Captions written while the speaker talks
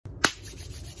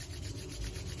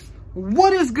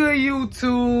What is good,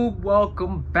 YouTube?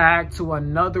 Welcome back to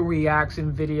another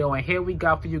reaction video, and here we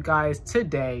got for you guys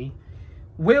today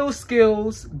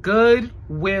Skillz Good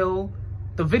Will,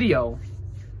 the video.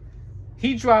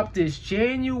 He dropped this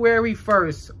January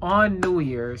 1st on New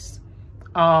Year's.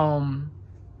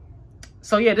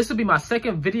 So yeah, this will be my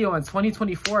second video in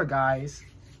 2024, guys.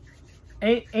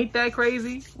 Ain't that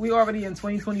crazy? We already in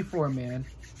 2024, man.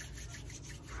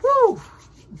 Whew.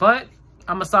 But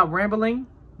I'm gonna stop rambling.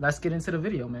 Let's get into the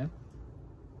video, man.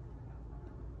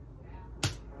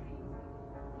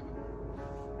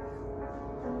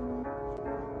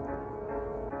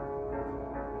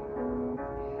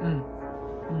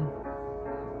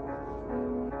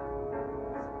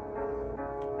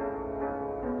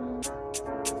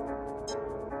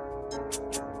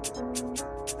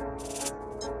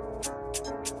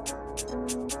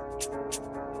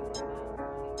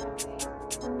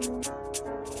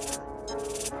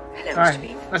 All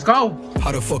right, let's go.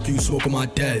 How the fuck you smoke on my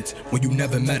dads when you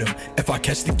never met him? If I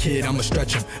catch the kid, I'ma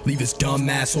stretch him. Leave his dumb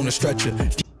ass on a stretcher.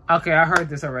 Okay, I heard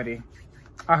this already.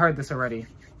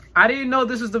 I didn't know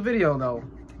this was the video though,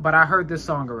 but I heard this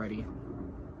song already.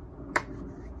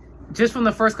 Just from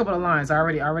the first couple of lines, I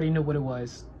already knew what it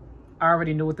was. I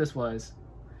already knew what this was.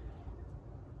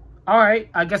 All right,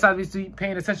 I guess I'll be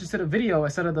paying attention to the video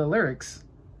instead of the lyrics.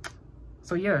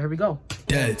 So yeah, here we go.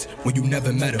 Deads when you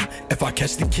never met him. If I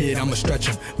catch the kid, I'ma stretch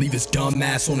him. Leave his dumb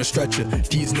ass on a stretcher.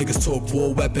 These niggas talk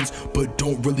war weapons, but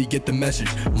don't really get the message.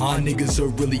 My niggas will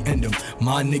really end him.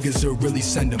 My niggas will really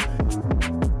send him.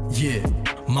 Yeah,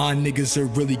 my niggas will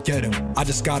really get him. I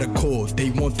just got a call,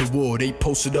 they want the war. They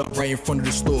posted up right in front of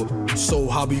the store. So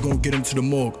how we gonna get him to the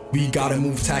morgue? We gotta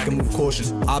move tack and move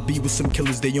cautious. I be with some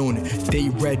killers, they own it. They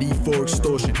ready for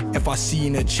extortion. If I see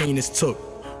in a chain is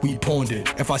took, we pawned it.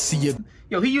 If I see it.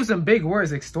 Yo, he using big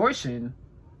words, extortion.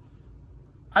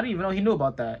 I didn't even know he knew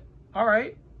about that. All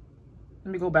right,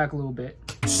 let me go back a little bit.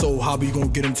 So how we gonna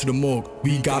get him to the morgue?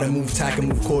 We gotta move tack and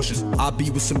move cautious. I be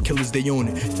with some killers, they own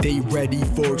it. They ready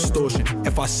for extortion.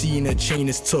 If I see in a chain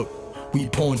is took, we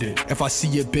pawned it. If I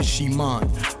see a bitch, she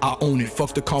mine. I own it.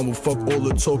 Fuck the combo, fuck all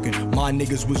the talking. My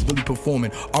niggas was really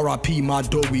performing. R.I.P. my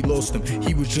dog, we lost him.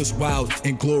 He was just wild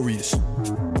and glorious.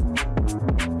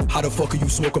 How the fuck are you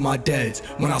smoking my dads?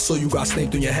 When I saw you got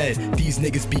stamped on your head. These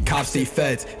niggas be cops, they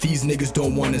feds. These niggas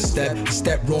don't wanna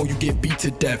step wrong, you get beat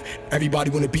to death.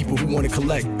 Everybody wanna beef who wanna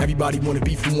collect. Everybody wanna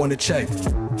beef who wanna check.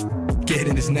 Get hit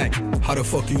in his neck. How the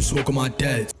fuck are you smoking my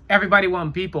dads? Everybody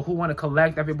want people who want to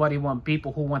collect. Everybody want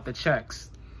people who want the checks.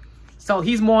 So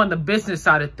he's more on the business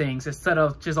side of things instead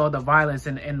of just all the violence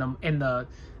and the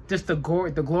just the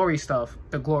gory stuff.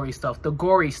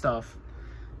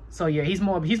 So yeah, he's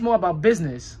more about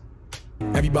business.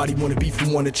 Everybody wanna beef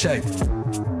who wanna check.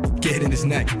 Get hit in his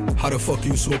neck. How the fuck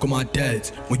you smoke on my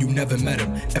dads when you never met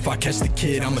him? If I catch the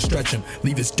kid, I'ma stretch him.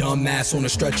 Leave his dumb ass on a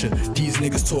stretcher. These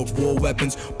niggas talk war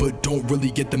weapons, but don't really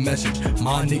get the message.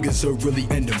 My niggas will really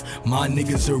end him. My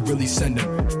niggas will really send him.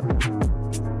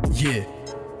 Yeah.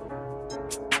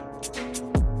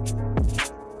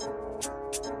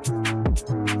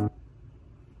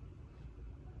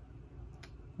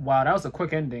 Wow, that was a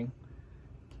quick ending.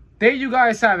 There you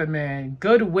guys have it, man.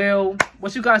 Goodwill.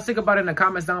 What you guys think about it in the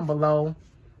comments down below.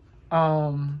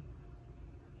 I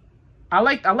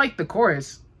like the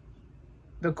chorus.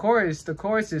 The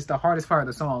chorus is the hardest part of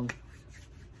the song.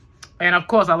 And of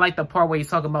course, I like the part where he's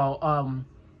talking about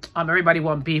everybody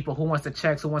want people, who wants the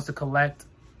checks, who wants to collect.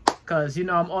 Cause you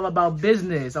know I'm all about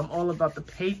business. I'm all about the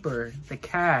paper, the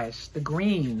cash, the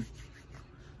green.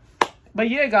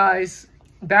 But yeah, guys.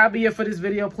 That'll be it for this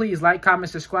video. Please like,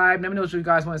 comment, subscribe. Let me know what you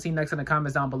guys want to see next in the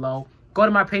comments down below. Go to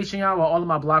my Patreon where all of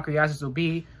my block reactions will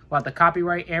be about the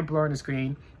copyright and blurring the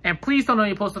screen. And please turn on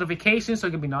your post notifications so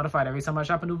you can be notified every time I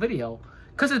drop a new video.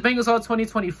 Because it's Bengals all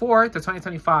 2024 to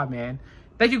 2025, man.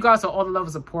 Thank you guys for all the love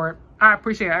and support. I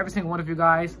appreciate every single one of you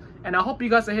guys. And I hope you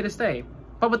guys are here to stay.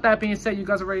 But with that being said, you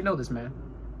guys already know this, man.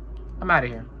 I'm out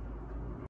of here.